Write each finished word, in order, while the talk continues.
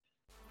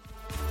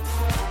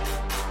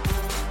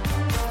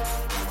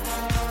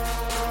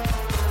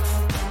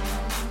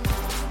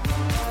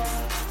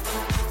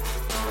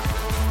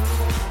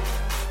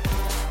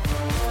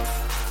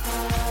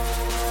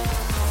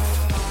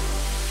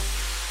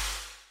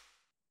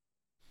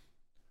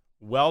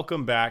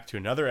Welcome back to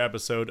another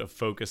episode of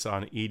Focus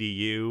on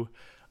EDU.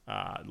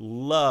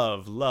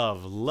 Love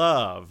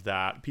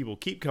that people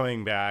keep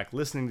coming back,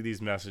 listening to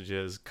these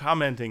messages,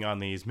 commenting on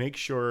these. Make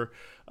sure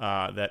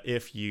that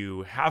if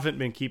you haven't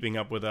been keeping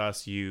up with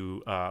us,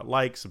 you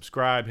like,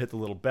 subscribe, hit the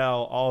little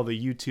bell, all the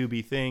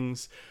YouTube-y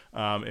things.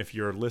 If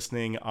you're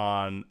listening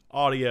on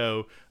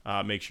audio,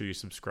 make sure you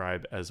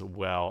subscribe as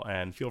well,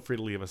 and feel free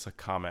to leave us a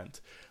comment.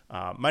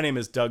 My name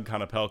is Doug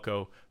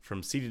Konopelko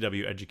from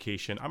CDW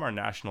Education. I'm our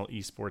National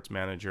Esports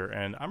Manager,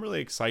 and I'm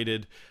really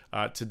excited.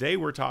 Today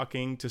we're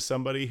talking to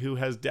somebody who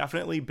has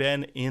definitely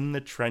been in the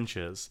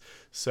trenches.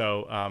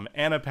 So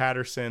Anna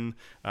Patterson,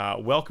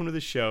 welcome to the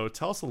show.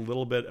 Tell us a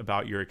little bit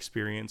about your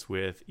experience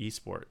with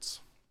esports.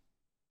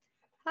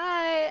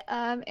 Hi,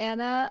 I'm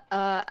Anna.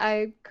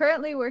 I'm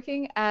currently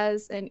working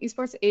as an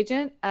esports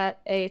agent at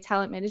a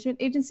talent management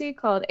agency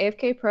called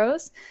AFK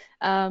Pros,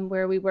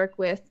 where we work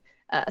with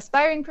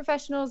aspiring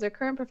professionals or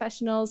current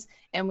professionals,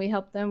 and we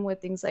help them with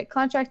things like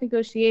contract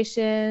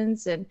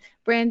negotiations and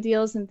brand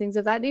deals and things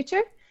of that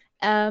nature.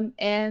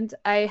 And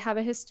I have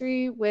a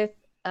history with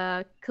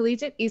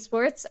collegiate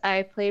esports.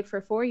 I played for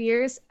 4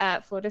 years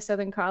at Florida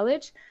Southern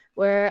College,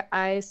 where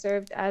I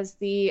served as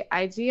the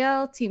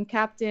IGL, team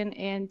captain,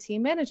 and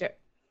team manager.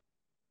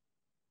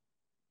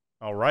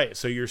 All right,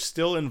 so you're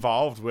still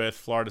involved with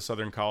Florida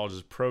Southern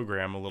College's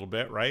program a little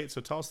bit, right?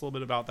 So tell us a little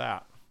bit about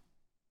that.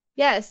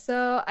 Yes,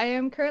 so I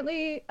am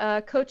currently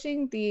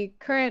coaching the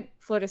current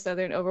Florida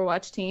Southern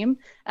Overwatch team.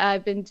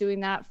 I've been doing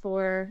that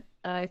for,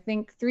 I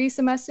think, 3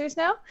 semesters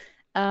now.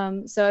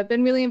 So I've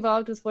been really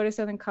involved with Florida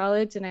Southern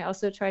College, and I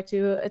also try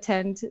to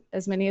attend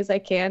as many as I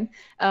can.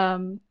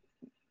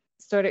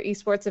 Sort of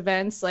esports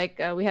events,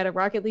 like we had a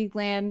Rocket League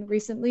LAN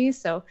recently,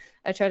 so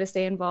I try to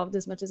stay involved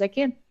as much as I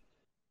can.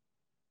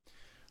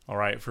 All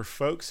right, for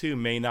folks who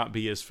may not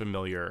be as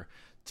familiar,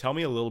 tell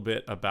me a little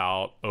bit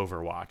about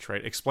Overwatch,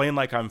 right? Explain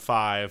like I'm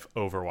 5,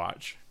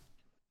 Overwatch.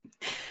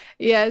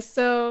 Yeah,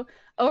 so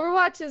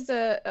Overwatch is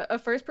a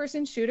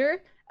first-person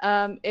shooter.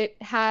 It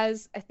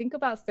has, I think,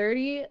 about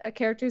 30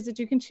 characters that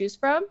you can choose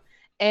from,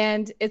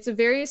 and it's a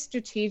very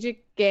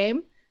strategic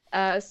game.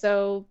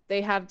 So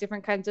they have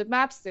different kinds of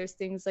maps. There's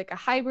things like a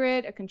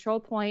hybrid, a control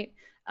point,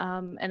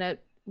 and a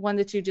one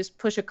that you just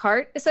push a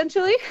cart,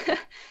 essentially.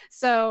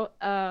 So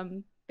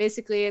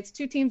basically, it's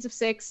 2 teams of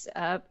 6,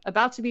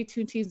 about to be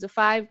 2 teams of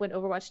 5 when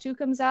Overwatch 2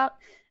 comes out.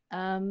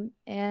 And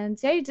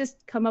yeah, you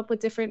just come up with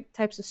different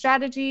types of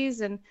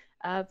strategies and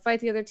fight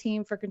the other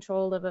team for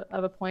control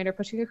of a point or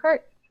pushing a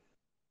cart.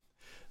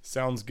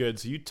 Sounds good.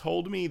 So you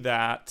told me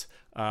that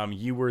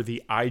you were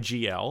the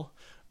IGL.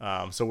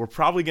 So we're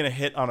probably going to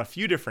hit on a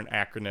few different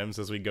acronyms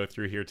as we go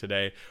through here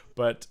today.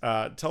 But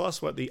tell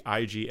us what the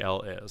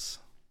IGL is.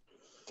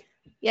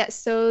 Yes,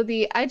 so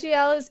the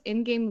IGL is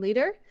in-game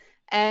leader.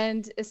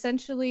 And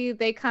essentially,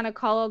 they kind of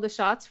call all the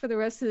shots for the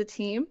rest of the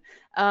team.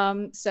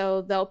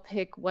 So they'll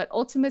pick what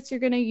ultimates you're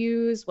going to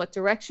use, what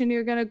direction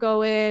you're going to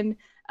go in.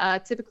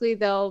 Typically,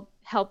 they'll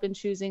help in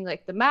choosing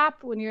like the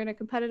map when you're in a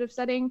competitive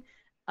setting.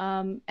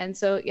 And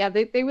so, yeah,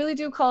 they really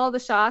do call the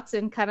shots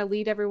and kind of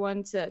lead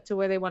everyone to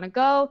where they want to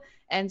go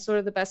and sort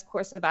of the best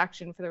course of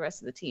action for the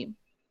rest of the team.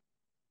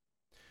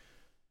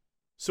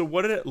 So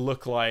what did it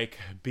look like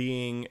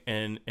being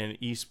an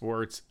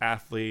esports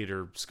athlete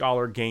or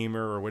scholar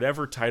gamer or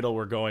whatever title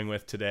we're going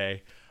with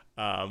today?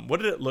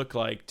 What did it look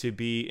like to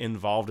be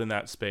involved in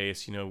that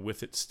space,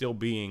 with it still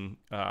being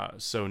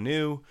so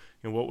new?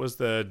 And what was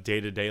the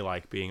day-to-day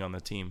like being on the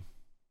team?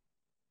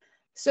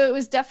 So it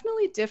was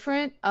definitely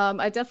different.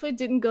 I definitely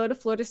didn't go to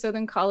Florida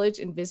Southern College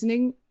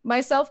envisioning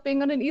myself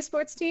being on an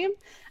esports team.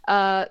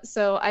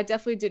 So I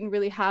definitely didn't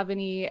really have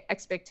any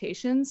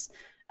expectations.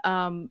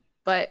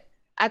 But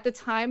at the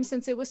time,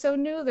 since it was so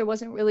new, there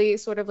wasn't really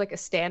sort of like a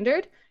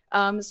standard.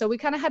 So we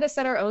kind of had to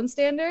set our own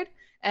standard.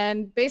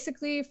 And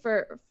basically,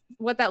 for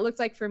what that looked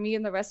like for me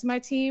and the rest of my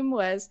team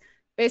was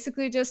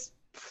basically just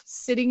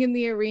sitting in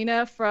the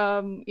arena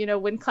from,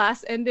 when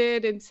class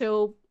ended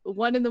until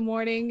 1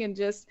 a.m. and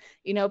just,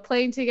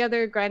 playing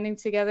together, grinding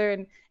together,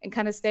 and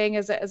kind of staying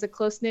as a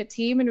close-knit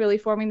team and really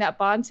forming that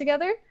bond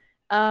together.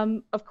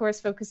 Of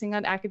course, focusing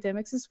on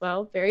academics as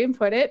well, very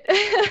important.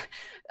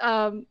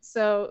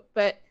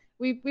 But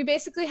we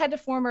basically had to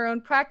form our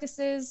own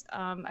practices.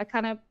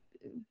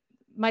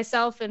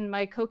 Myself and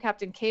my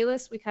co-captain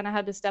Kalis, we kind of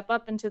had to step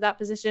up into that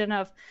position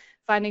of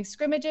finding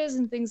scrimmages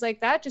and things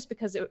like that, just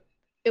because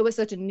it was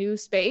such a new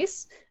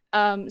space.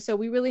 So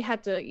we really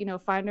had to,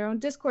 find our own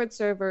Discord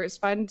servers,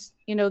 find,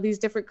 these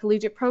different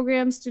collegiate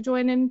programs to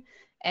join in,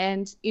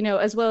 and,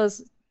 as well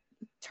as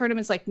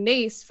tournaments like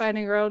NACE,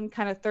 finding our own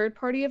kind of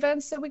third-party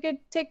events that we could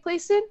take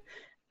place in.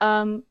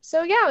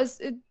 So yeah,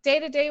 day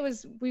to day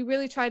was we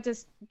really tried to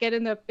get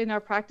in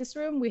our practice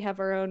room. We have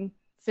our own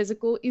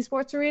physical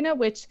esports arena,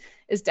 which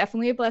is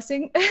definitely a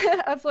blessing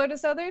at Florida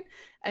Southern.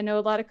 I know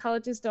a lot of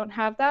colleges don't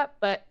have that,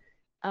 but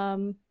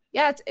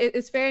yeah,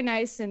 it's very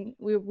nice, and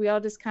we all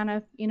just kind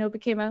of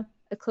became a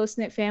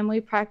close-knit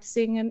family,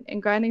 practicing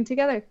and grinding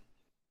together.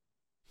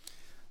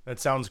 That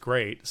sounds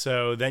great.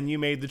 So then you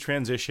made the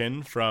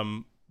transition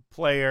from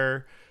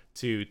player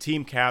to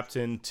team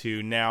captain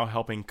to now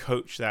helping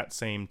coach that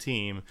same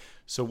team.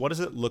 So what does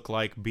it look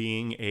like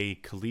being a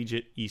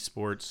collegiate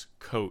esports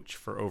coach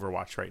for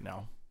Overwatch right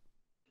now?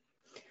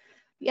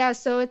 Yeah,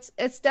 so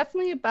it's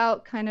definitely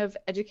about kind of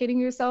educating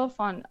yourself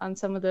on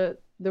some of the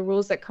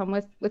rules that come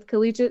with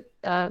collegiate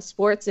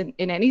sports in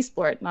any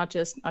sport, not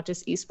just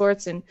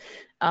esports,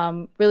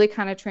 and really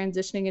kind of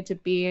transitioning into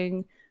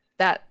being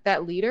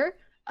that leader.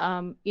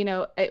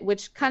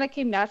 Which kind of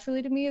came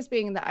naturally to me as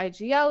being in the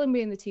IGL and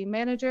being the team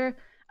manager.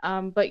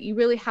 But you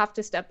really have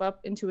to step up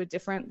into a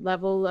different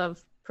level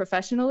of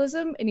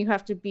professionalism, and you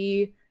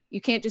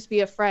can't just be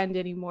a friend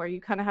anymore.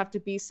 You kind of have to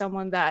be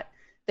someone that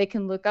they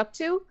can look up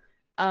to.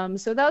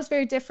 So that was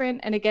very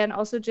different. And again,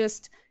 also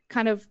just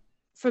kind of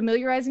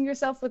familiarizing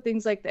yourself with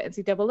things like the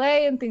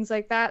NCAA and things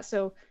like that.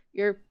 So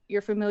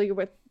you're familiar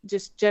with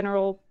just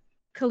general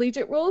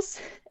collegiate rules,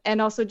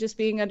 and also just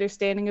being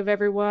understanding of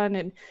everyone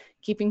and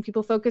keeping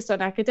people focused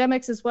on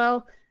academics as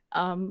well.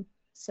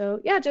 So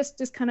yeah,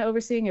 just kind of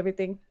overseeing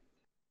everything.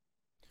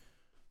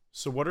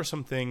 So what are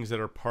some things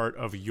that are part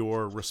of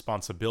your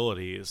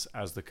responsibilities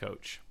as the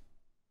coach?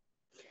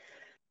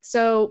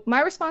 So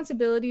my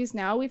responsibilities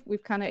now,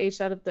 we've kind of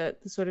aged out of the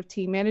sort of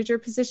team manager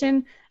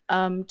position,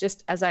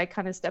 just as I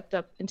kind of stepped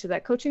up into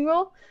that coaching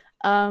role.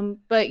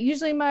 But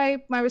usually my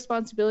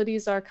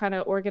responsibilities are kind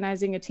of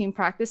organizing a team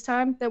practice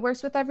time that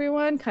works with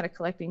everyone, kind of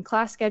collecting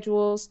class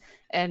schedules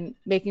and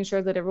making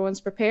sure that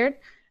everyone's prepared.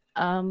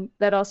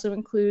 That also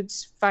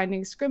includes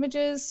finding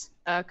scrimmages,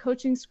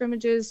 coaching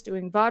scrimmages,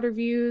 doing VOD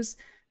reviews,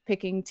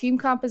 picking team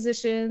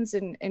compositions,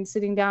 and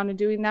sitting down and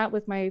doing that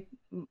with my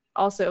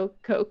also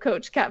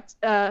co-coach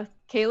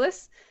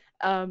Kalis,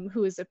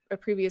 who is a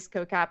previous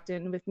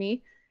co-captain with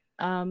me.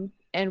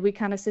 And we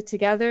kind of sit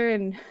together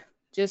and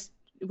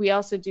we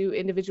also do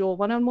individual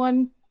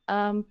one-on-one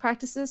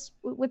practices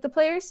with the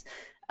players.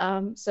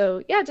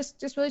 So yeah,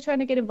 just really trying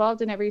to get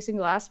involved in every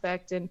single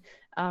aspect, and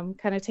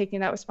kind of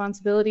taking that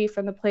responsibility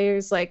from the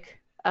players. Like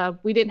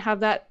we didn't have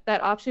that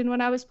option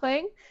when I was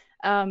playing.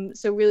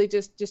 So really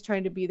just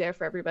trying to be there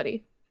for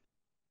everybody.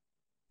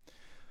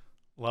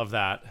 Love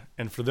that.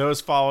 And for those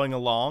following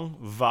along,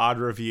 VOD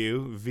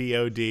review,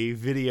 VOD,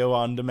 video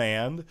on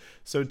demand.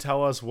 So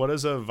tell us, what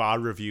does a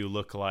VOD review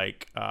look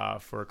like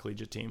for a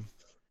collegiate team?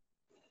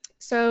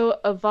 So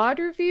a VOD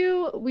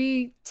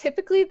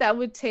review, that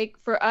would take,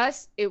 for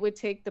us, it would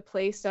take the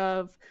place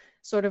of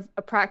sort of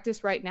a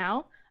practice right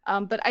now.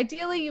 But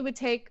ideally you would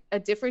take a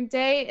different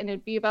day and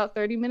it'd be about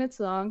 30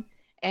 minutes long,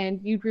 and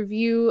you'd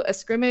review a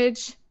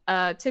scrimmage.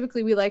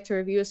 Typically we like to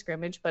review a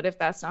scrimmage, but if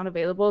that's not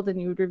available, then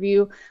you would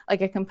review like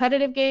a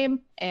competitive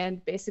game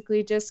and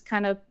basically just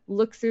kind of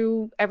look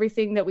through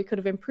everything that we could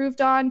have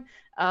improved on,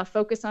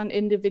 focus on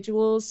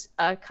individuals,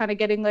 kind of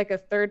getting like a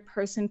third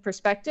person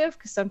perspective,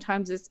 because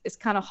sometimes it's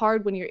kind of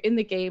hard when you're in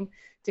the game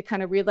to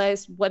kind of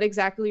realize what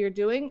exactly you're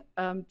doing,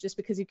 just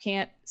because you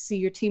can't see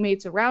your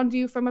teammates around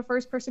you from a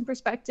first person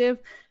perspective.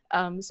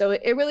 So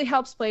it really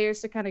helps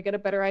players to kind of get a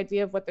better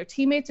idea of what their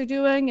teammates are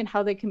doing and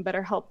how they can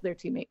better help their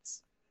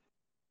teammates.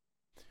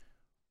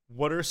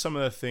 What are some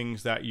of the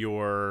things that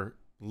you're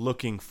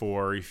looking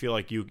for, you feel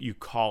like you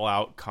call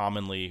out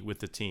commonly with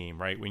the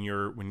team, right? When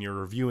you're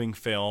reviewing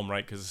film,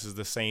 right? Because this is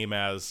the same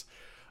as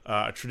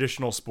a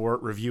traditional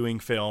sport, reviewing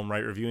film,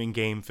 right? Reviewing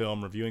game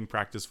film, reviewing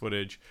practice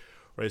footage,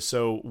 right?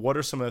 So what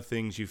are some of the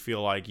things you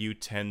feel like you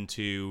tend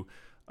to,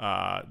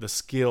 the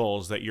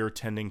skills that you're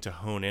tending to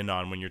hone in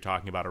on when you're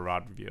talking about a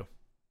VOD review?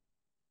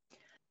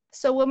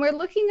 So when we're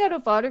looking at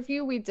a VOD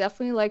review, we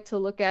definitely like to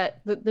look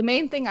at, the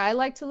main thing I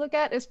like to look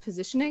at is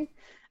positioning.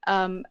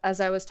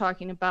 As I was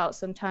talking about,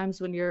 sometimes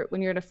when you're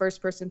in a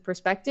first person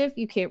perspective,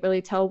 you can't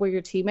really tell where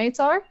your teammates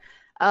are.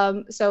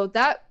 So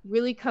that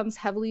really comes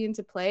heavily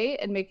into play,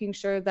 and making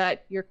sure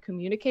that you're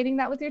communicating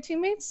that with your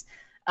teammates,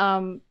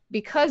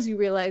 because you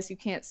realize you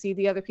can't see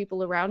the other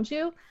people around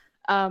you.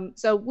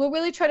 So we'll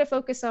really try to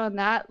focus on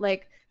that,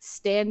 like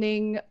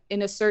standing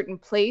in a certain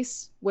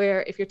place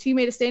where if your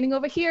teammate is standing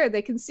over here,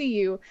 they can see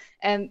you,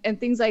 and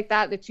things like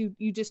that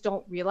you just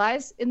don't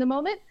realize in the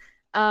moment.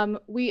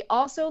 We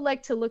also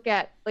like to look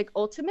at like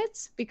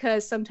ultimates,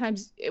 because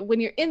sometimes when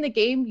you're in the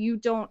game, you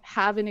don't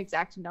have an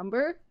exact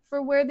number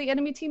for where the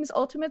enemy team's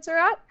ultimates are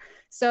at.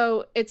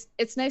 So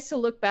it's nice to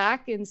look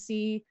back and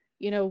see,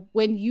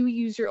 when you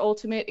use your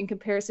ultimate in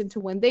comparison to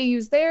when they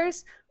use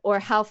theirs, or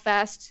how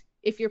fast,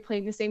 if you're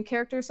playing the same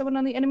character as someone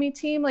on the enemy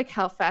team, like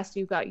how fast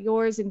you got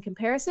yours in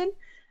comparison.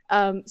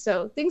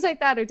 So things like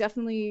that are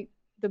definitely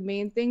the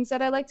main things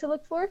that I like to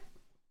look for.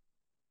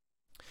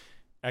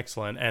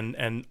 Excellent.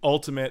 And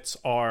ultimates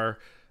are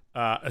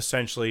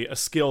essentially a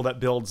skill that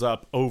builds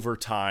up over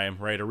time,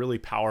 right? A really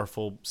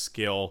powerful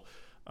skill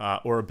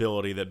or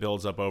ability that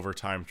builds up over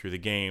time through the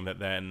game, that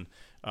then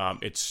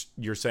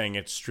you're saying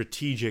it's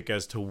strategic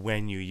as to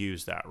when you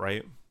use that,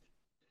 right?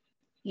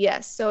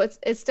 Yes, so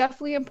it's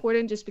definitely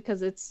important, just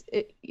because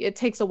it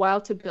takes a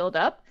while to build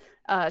up,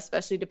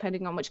 especially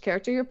depending on which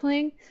character you're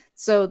playing.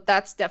 So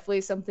that's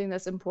definitely something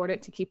that's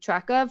important to keep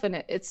track of,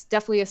 and it's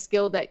definitely a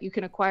skill that you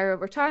can acquire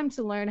over time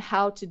to learn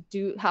how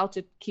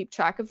to keep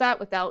track of that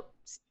without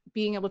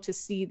being able to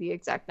see the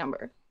exact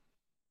number.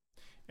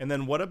 And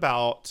then what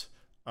about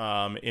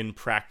in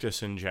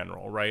practice in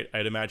general, right?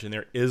 I'd imagine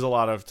there is a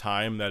lot of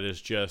time that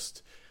is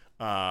just,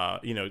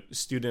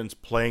 students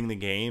playing the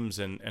games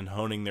and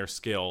honing their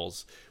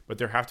skills, but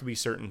there have to be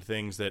certain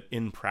things that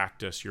in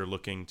practice you're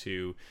looking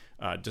to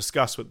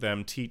discuss with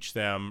them, teach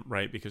them,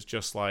 right? Because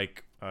just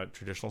like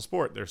traditional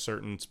sport, there's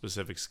certain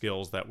specific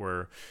skills that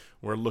we're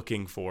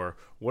looking for.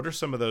 What are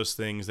some of those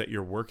things that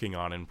you're working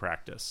on in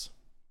practice?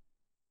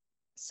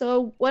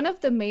 So one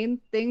of the main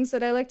things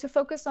that I like to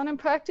focus on in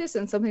practice,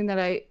 and something that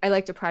I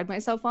like to pride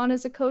myself on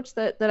as a coach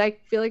that I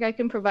feel like I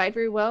can provide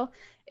very well,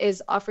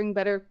 is offering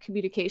better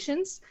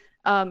communications.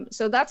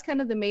 So that's kind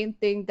of the main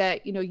thing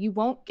that you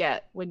won't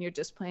get when you're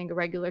just playing a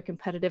regular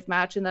competitive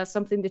match, and that's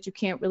something that you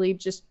can't really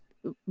just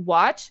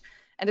watch.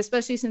 And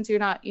especially since you're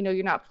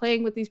not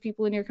playing with these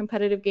people in your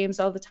competitive games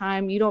all the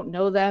time, you don't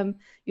know them,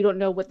 you don't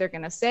know what they're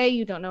going to say,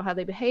 you don't know how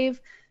they behave.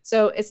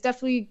 So it's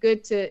definitely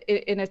good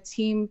in a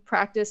team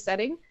practice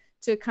setting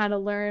to kind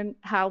of learn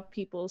how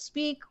people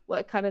speak,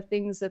 what kind of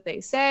things that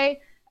they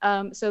say.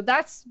 So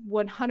that's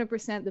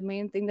 100% the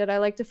main thing that I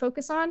like to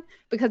focus on,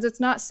 because it's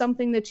not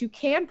something that you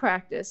can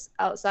practice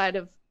outside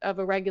of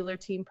a regular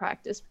team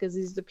practice, because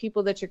these are the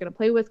people that you're going to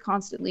play with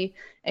constantly,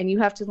 and you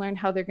have to learn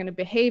how they're going to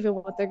behave and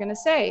what they're going to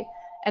say.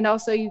 And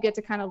also you get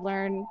to kind of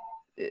learn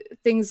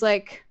things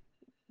like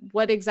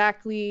what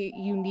exactly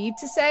you need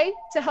to say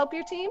to help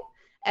your team.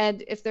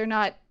 And if they're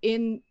not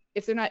in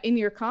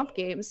your comp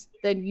games,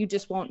 then you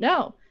just won't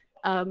know.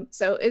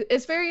 So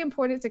it's very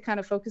important to kind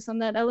of focus on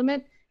that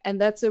element. And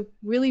that's a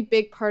really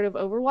big part of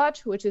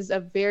Overwatch, which is a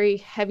very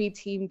heavy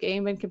team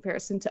game in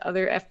comparison to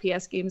other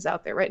FPS games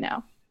out there right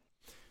now.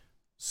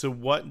 So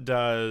what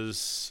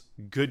does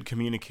good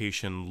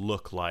communication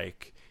look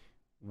like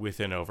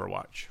within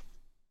Overwatch?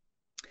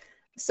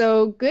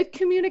 So good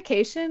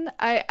communication,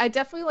 I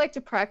definitely like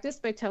to practice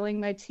by telling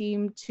my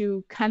team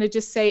to kind of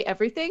just say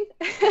everything.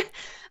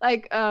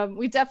 Like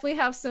we definitely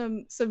have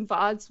some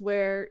VODs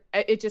where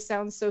it just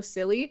sounds so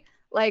silly.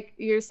 Like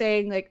you're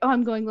saying like, oh,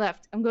 I'm going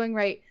left, I'm going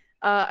right,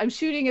 I'm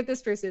shooting at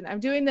this person, I'm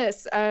doing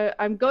this,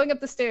 I'm going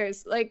up the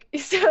stairs. Like,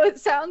 so it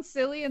sounds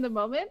silly in the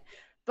moment,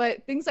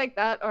 but things like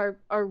that are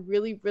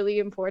really, really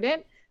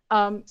important.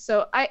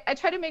 So I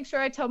try to make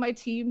sure I tell my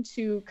team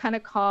to kind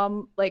of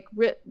calm, like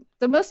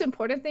the most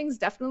important things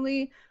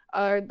definitely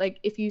are like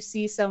if you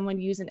see someone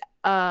using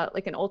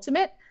like an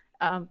ultimate,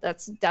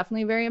 that's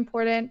definitely very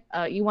important.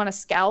 You want to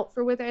scout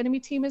for where the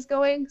enemy team is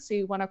going, so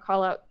you want to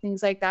call out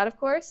things like that, of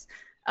course.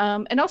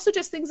 And also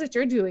just things that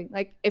you're doing,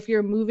 like if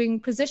you're moving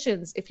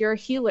positions, if you're a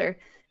healer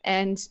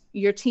and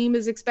your team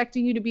is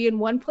expecting you to be in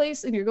one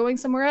place and you're going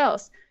somewhere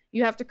else,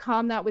 you have to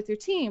calm that with your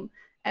team.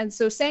 And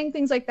so saying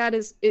things like that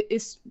is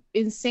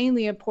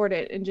insanely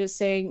important, and just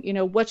saying,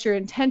 what your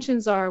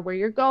intentions are, where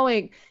you're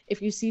going.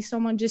 If you see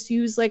someone just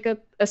use like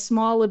a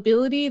small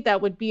ability, that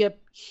would be a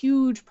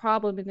huge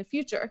problem in the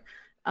future.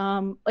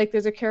 Like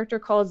there's a character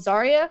called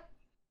Zarya,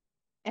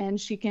 and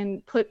she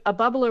can put a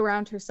bubble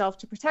around herself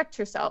to protect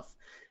herself.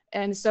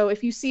 And so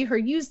if you see her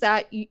use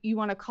that, you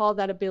want to call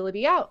that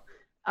ability out,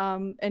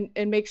 and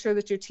make sure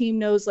that your team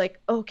knows like,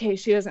 okay,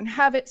 she doesn't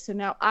have it, so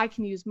now I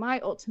can use my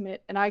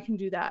ultimate and I can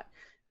do that.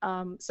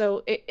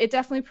 So it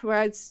definitely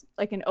provides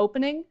like an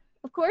opening,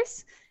 of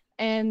course.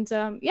 And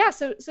so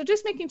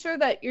just making sure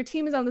that your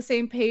team is on the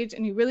same page,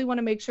 and you really want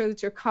to make sure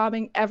that you're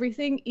calming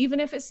everything, even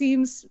if it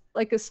seems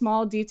like a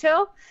small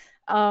detail.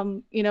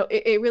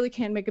 It really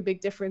can make a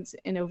big difference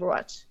in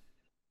Overwatch.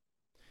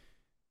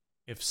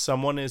 If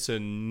someone is a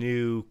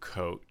new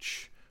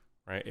coach,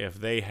 right, if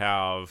they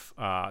have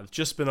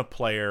just been a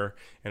player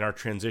and are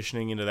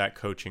transitioning into that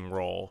coaching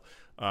role,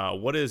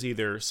 what is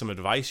either some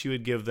advice you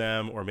would give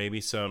them, or maybe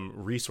some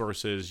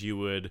resources you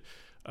would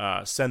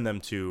send them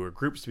to, or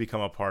groups to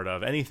become a part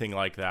of, anything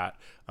like that,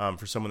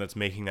 for someone that's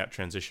making that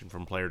transition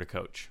from player to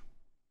coach?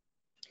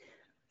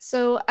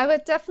 So I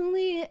would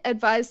definitely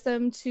advise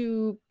them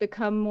to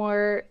become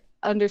more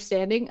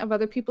understanding of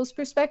other people's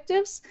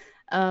perspectives.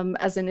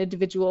 As an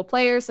individual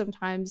player,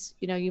 sometimes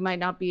you might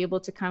not be able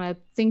to kind of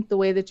think the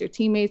way that your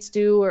teammates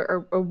do,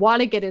 or want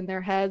to get in their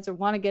heads, or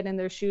want to get in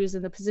their shoes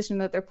in the position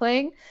that they're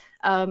playing.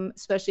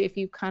 Especially if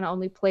you've kind of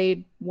only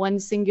played one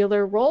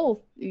singular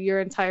role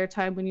your entire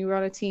time when you were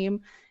on a team.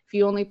 If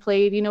you only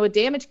played, a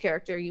damage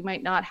character, you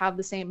might not have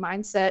the same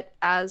mindset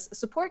as a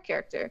support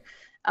character.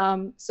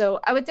 So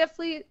I would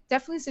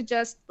definitely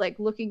suggest like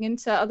looking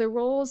into other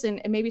roles,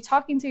 and maybe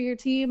talking to your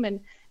team and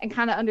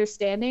kind of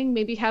understanding,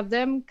 maybe have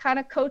them kind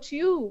of coach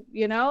you.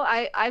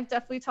 I've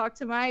definitely talked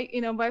to my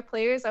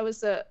players. I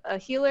was a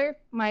healer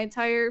my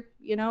entire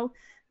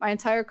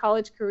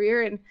college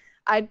career, and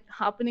I'd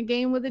hop in a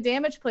game with a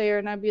damage player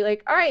and I'd be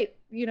like, all right,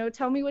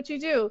 tell me what you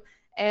do.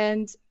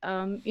 And,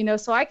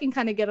 so I can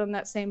kind of get on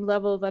that same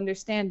level of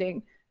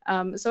understanding.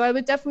 So I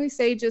would definitely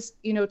say just,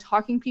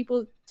 talking to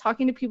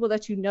people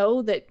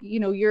that that,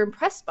 you're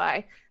impressed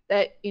by,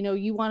 that,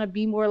 you want to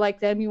be more like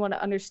them, you want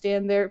to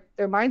understand their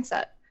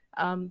mindset.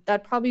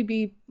 That'd probably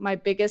be my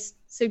biggest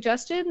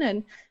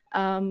suggestion.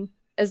 And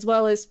as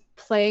well as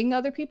playing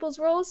other people's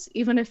roles,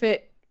 even if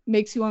it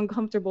makes you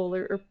uncomfortable,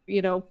 or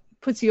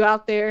puts you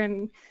out there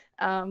and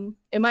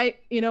It might,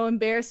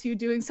 embarrass you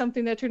doing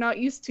something that you're not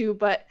used to,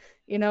 but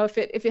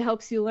if it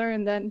helps you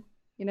learn, then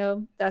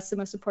that's the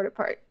most important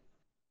part.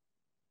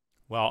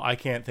 Well, I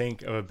can't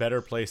think of a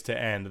better place to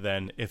end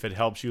than if it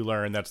helps you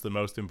learn. That's the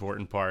most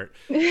important part.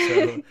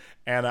 So,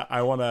 Anna,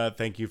 I want to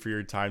thank you for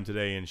your time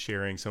today and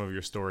sharing some of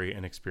your story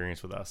and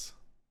experience with us.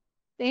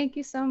 Thank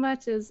you so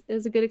much. It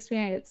was a good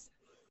experience.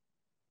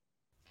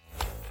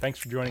 Thanks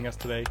for joining us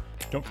today.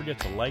 Don't forget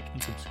to like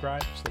and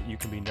subscribe so that you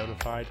can be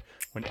notified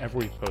whenever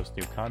we post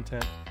new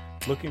content.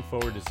 Looking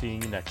forward to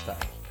seeing you next time.